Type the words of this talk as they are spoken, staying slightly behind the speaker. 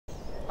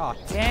Oh,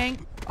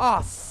 dang.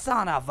 Oh,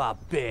 son of a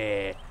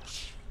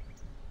bitch.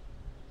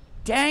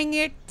 Dang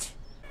it.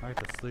 I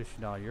got the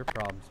solution to all your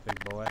problems, big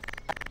boy.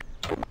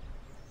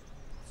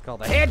 It's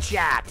called a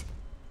headshot.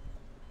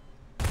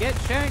 Get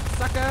shanked,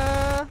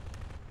 sucker.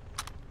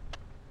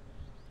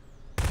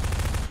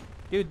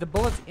 Dude, the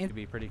bullets in to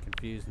be pretty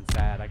confused and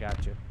sad. I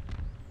got you.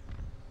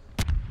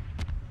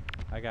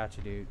 I got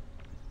you, dude.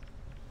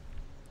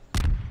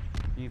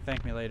 You can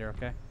thank me later,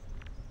 okay?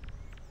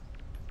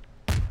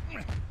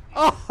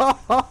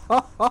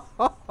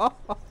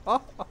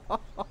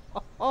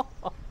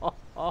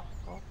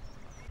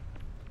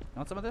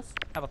 Want some of this?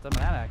 How about some of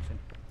that action?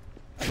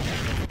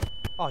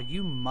 Oh,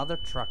 you mother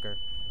trucker.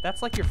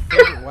 That's like your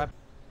favorite weapon.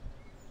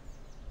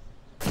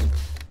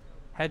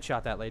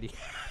 Headshot that lady.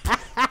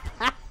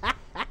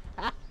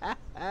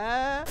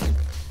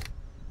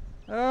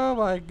 Oh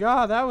my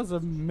god, that was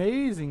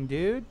amazing,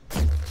 dude.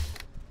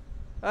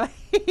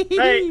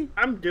 Hey,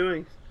 I'm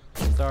doing.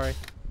 Sorry.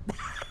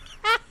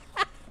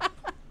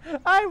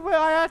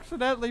 I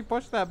accidentally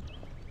pushed that.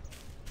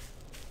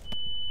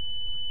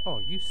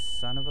 Oh, you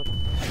son of a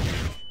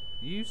bitch.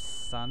 You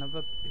son of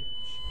a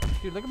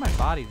bitch. Dude, look at my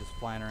body just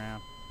flying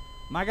around.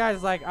 My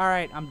guy's like,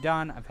 alright, I'm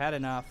done. I've had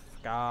enough.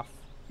 Fuck off.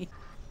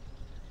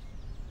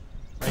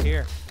 Right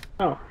here.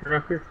 Oh, you're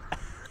up here.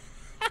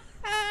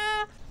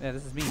 Yeah,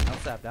 this is me.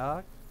 What's up,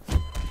 dog?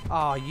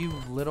 Oh, you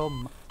little...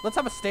 Let's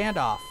have a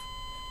standoff.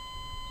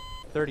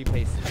 30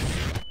 paces.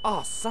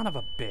 Oh, son of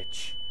a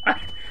bitch.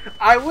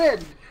 I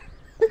win.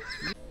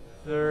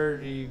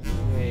 30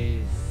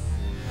 paces.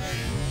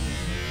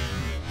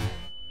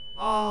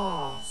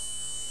 Oh,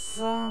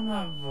 son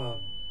of a...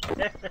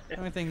 The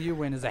only thing you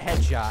win is a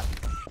headshot.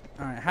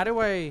 Alright, how do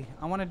I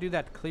want to do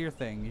that clear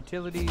thing.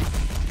 Utilities,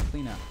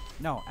 cleanup.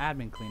 No,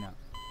 admin cleanup.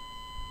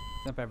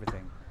 Clean up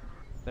everything.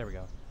 There we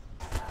go.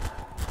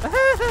 Can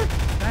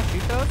I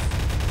shoot those?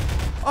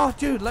 Oh,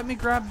 dude, let me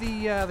grab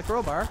the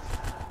crowbar.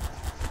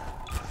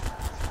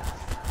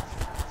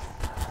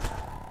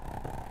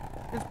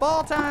 It's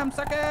ball time,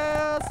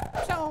 suckers!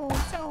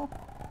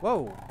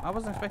 Whoa, I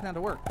wasn't expecting that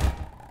to work.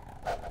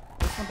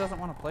 This one doesn't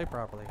want to play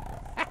properly.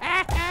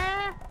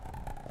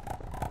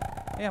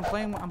 Hey, I'm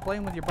playing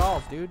with your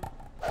balls, dude.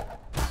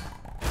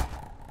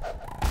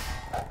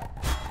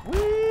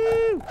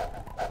 Woo!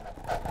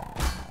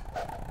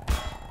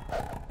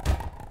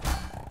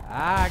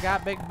 I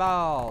got big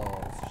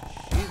balls.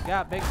 She's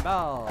got big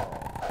balls.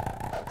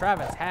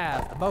 Travis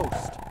has the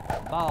most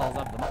balls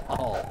of them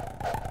all.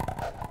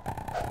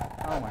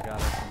 Oh my god,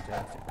 that's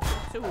fantastic.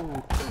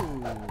 Ooh.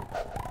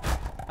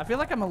 I feel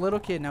like I'm a little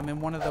kid and I'm in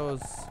one of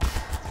those,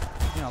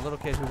 you know, little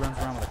kid who runs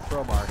around with a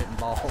crowbar hitting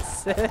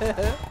balls.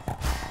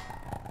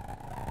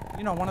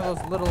 You know, one of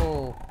those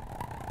little,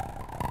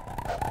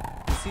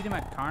 you see them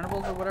at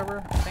carnivals or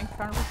whatever? I think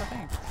carnivals, I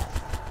think.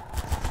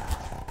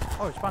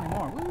 Oh, you're spawning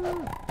more.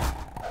 Woo!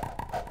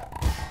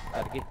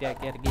 Gotta get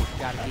that,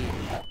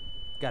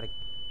 gotta.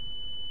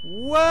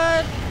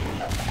 What?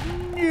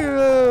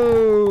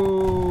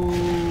 No!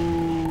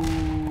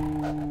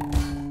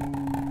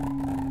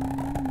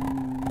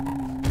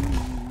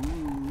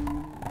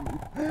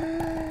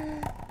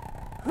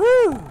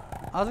 Whew!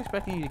 I was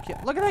expecting you to kill.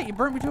 Look at that, you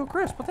burnt me to a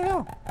crisp. What the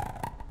hell?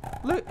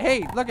 Look,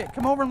 hey, look at,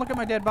 come over and look at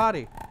my dead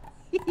body.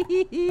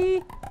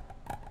 It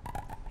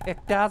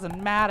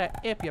doesn't matter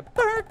if you're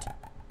burnt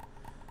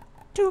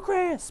to a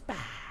crisp.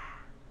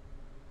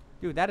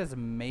 Dude, that is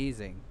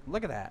amazing.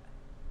 Look at that.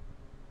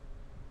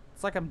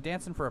 It's like I'm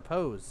dancing for a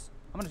pose.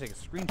 I'm gonna take a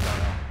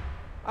screenshot.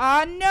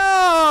 Ah, no!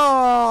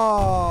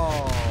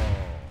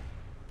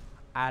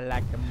 I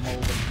like to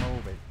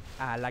move it.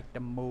 I like to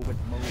move it.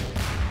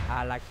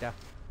 I like to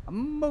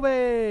move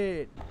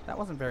it. That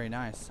wasn't very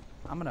nice.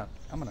 I'm gonna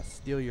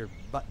steal your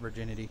butt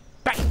virginity.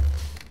 Bang!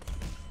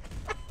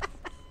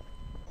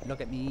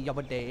 Look at me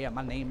over there.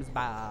 My name is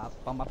Bob.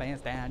 Pull my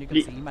pants down. You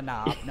can see my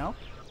knob. No?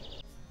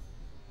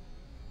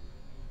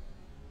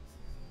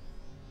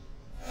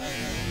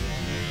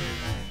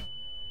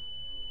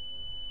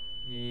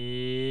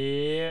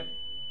 Yeah.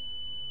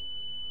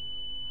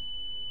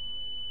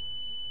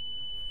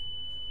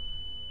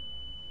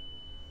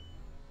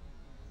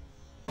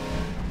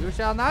 You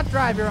shall not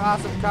drive your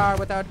awesome car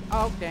without...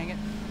 Oh, dang it.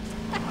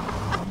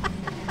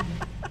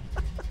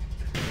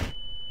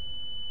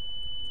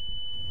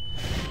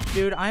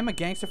 Dude, I'm a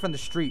gangster from the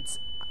streets.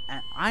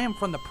 I am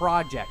from the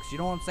projects. You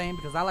know what I'm saying?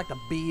 Because I like to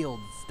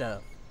build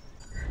stuff.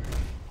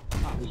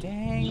 Oh,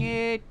 dang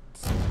it.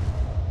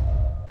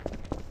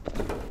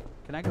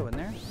 Can I go in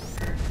there?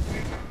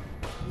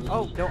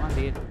 Oh, don't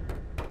undead.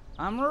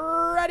 I'm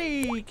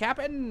ready,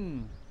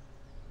 Captain.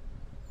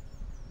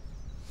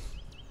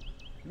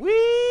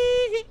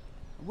 Wee!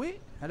 Wait,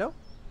 hello?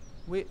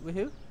 Wait,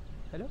 who?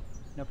 Hello?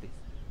 No, please.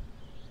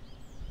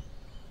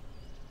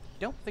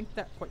 Don't think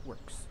that quite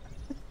works.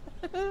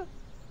 Here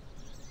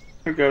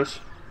it goes.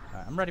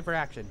 Alright, I'm ready for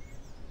action.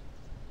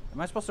 Am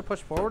I supposed to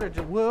push forward or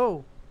just...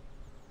 Whoa!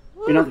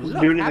 You're not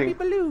Look, doing happy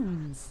anything.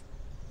 balloons!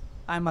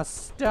 I'm a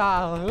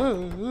star.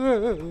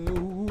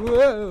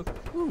 Whoa.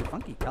 Ooh,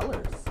 funky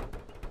colors.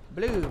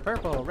 blue,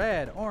 purple,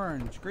 red,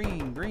 orange,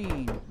 green,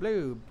 green,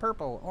 blue,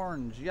 purple,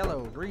 orange,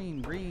 yellow,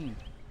 green, green.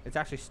 It's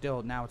actually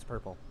still, now it's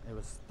purple. It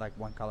was like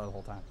one color the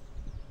whole time.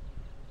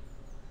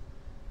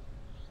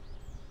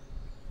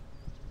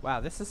 Wow,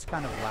 this is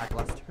kind of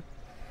lackluster.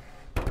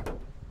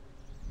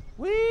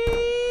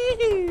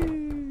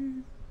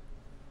 Whee!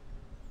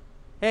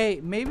 Hey,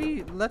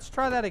 maybe let's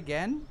try that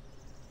again,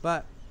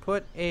 but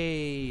put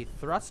a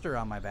thruster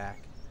on my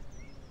back.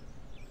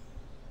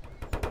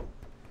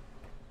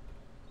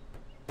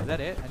 Is that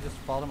it? I just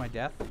fall to my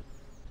death?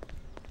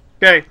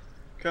 Okay,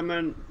 come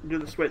and do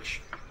the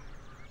switch.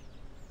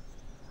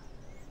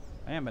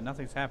 I am, but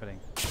nothing's happening.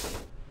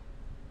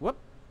 Whoop!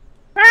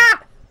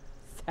 Ah!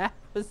 That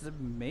was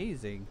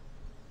amazing.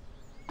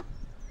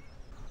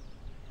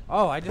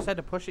 Oh, I just had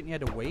to push it and you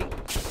had to wait?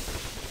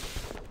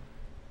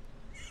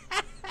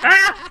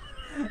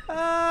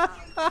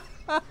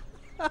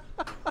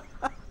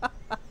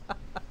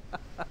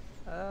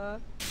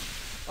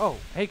 Oh,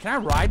 hey, can I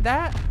ride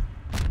that?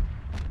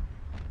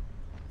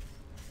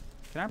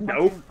 Can I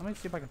punch you? Let me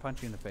see if I can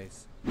punch you in the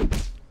face.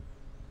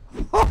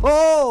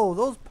 Oh,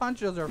 those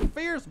punches are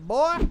fierce,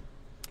 boy.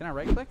 Can I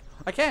right click?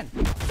 I can.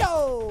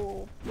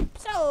 So.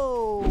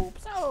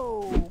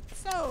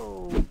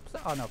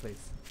 Oh no,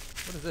 please.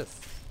 What is this?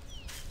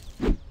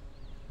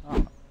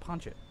 Oh,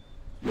 punch it.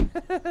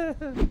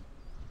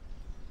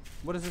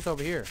 What is this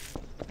over here?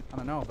 I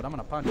don't know, but I'm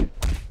gonna punch it.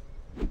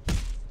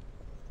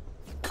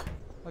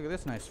 Look at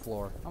this nice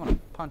floor. I'm gonna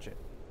punch it.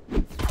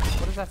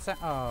 What does that sound?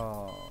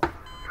 Oh.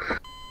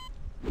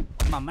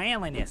 My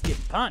manliness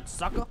getting punched,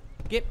 sucker.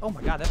 Oh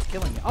my god, that's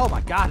killing me. Oh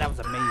my god, that was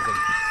amazing.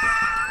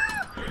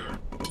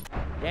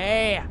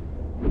 Yeah.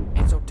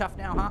 Ain't so tough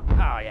now, huh?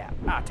 Oh yeah.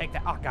 Oh, take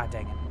that. Oh god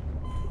dang it.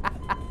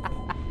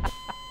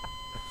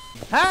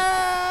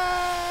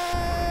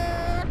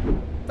 Ah!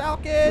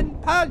 Falcon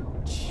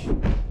punch.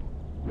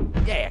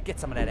 Yeah, get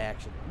some of that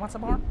action. You want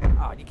some more?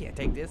 Oh, you can't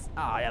take this.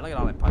 Oh yeah, look at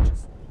all them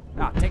punches.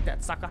 Oh, take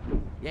that, sucker.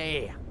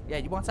 Yeah. Yeah,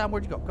 you want some?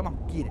 Where'd you go? Come on,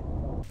 get it.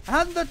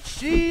 And the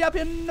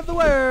champion of the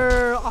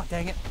world. Oh,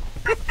 dang it.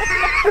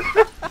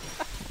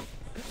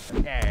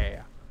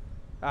 Yeah.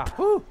 Ah,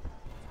 whew.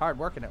 Hard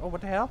working it. Oh,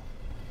 what the hell?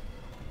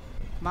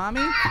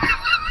 Mommy?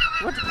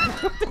 What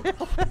the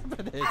hell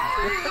happening?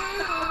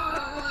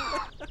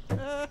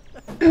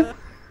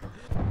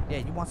 Yeah,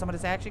 you want some of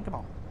this action? Come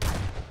on.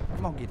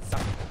 Come on, get it,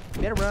 sucker.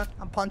 Better run.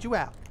 I'm punch you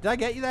out. Did I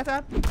get you that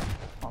time?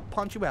 I'll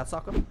punch you out,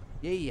 sucker.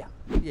 Yeah.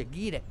 Yeah,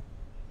 get it.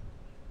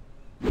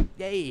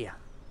 Yeah.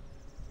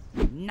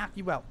 Knock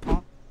you out,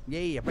 punk.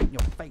 Yeah, right in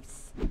your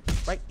face.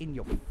 Right in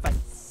your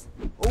face.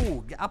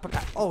 Oh,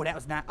 uppercut. Oh, that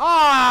was not.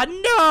 Oh,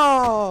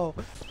 no!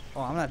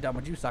 Oh, I'm not done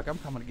with you, sucker. I'm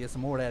coming to get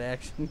some more of that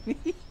action.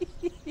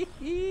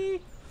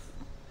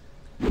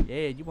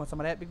 Yeah, you want some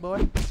of that, big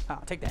boy? Oh,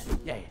 take that.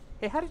 Yeah.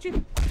 Hey, how did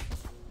you?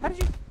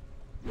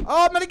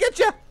 Oh, I'm gonna get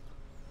you!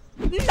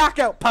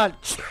 Knockout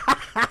punch!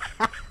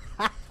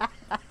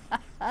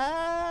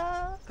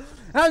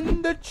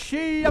 And the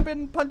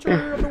champion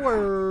puncher of the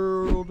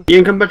world. You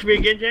gonna come punch me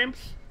again,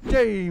 James?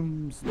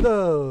 James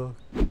the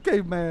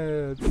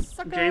Caveman.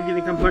 Suckers. James,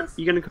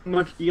 you gonna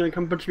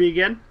come punch me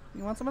again?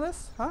 You want some of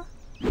this? Huh?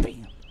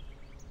 Bam.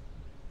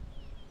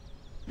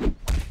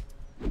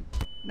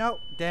 No,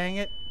 dang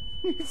it.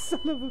 You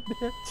son of a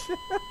bitch.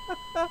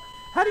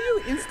 How do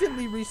you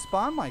instantly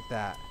respawn like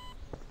that?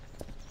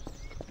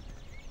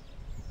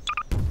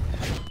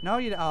 No,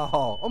 you.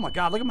 Oh my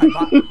God! Look at my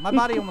body. My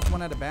body almost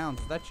went out of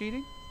bounds. Is that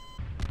cheating?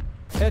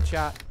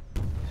 Headshot.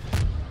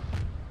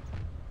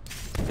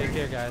 Take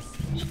care, guys.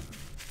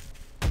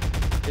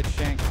 Get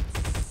shanked.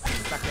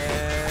 Suck it.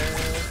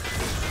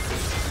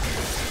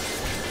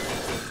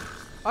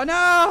 Oh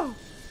no!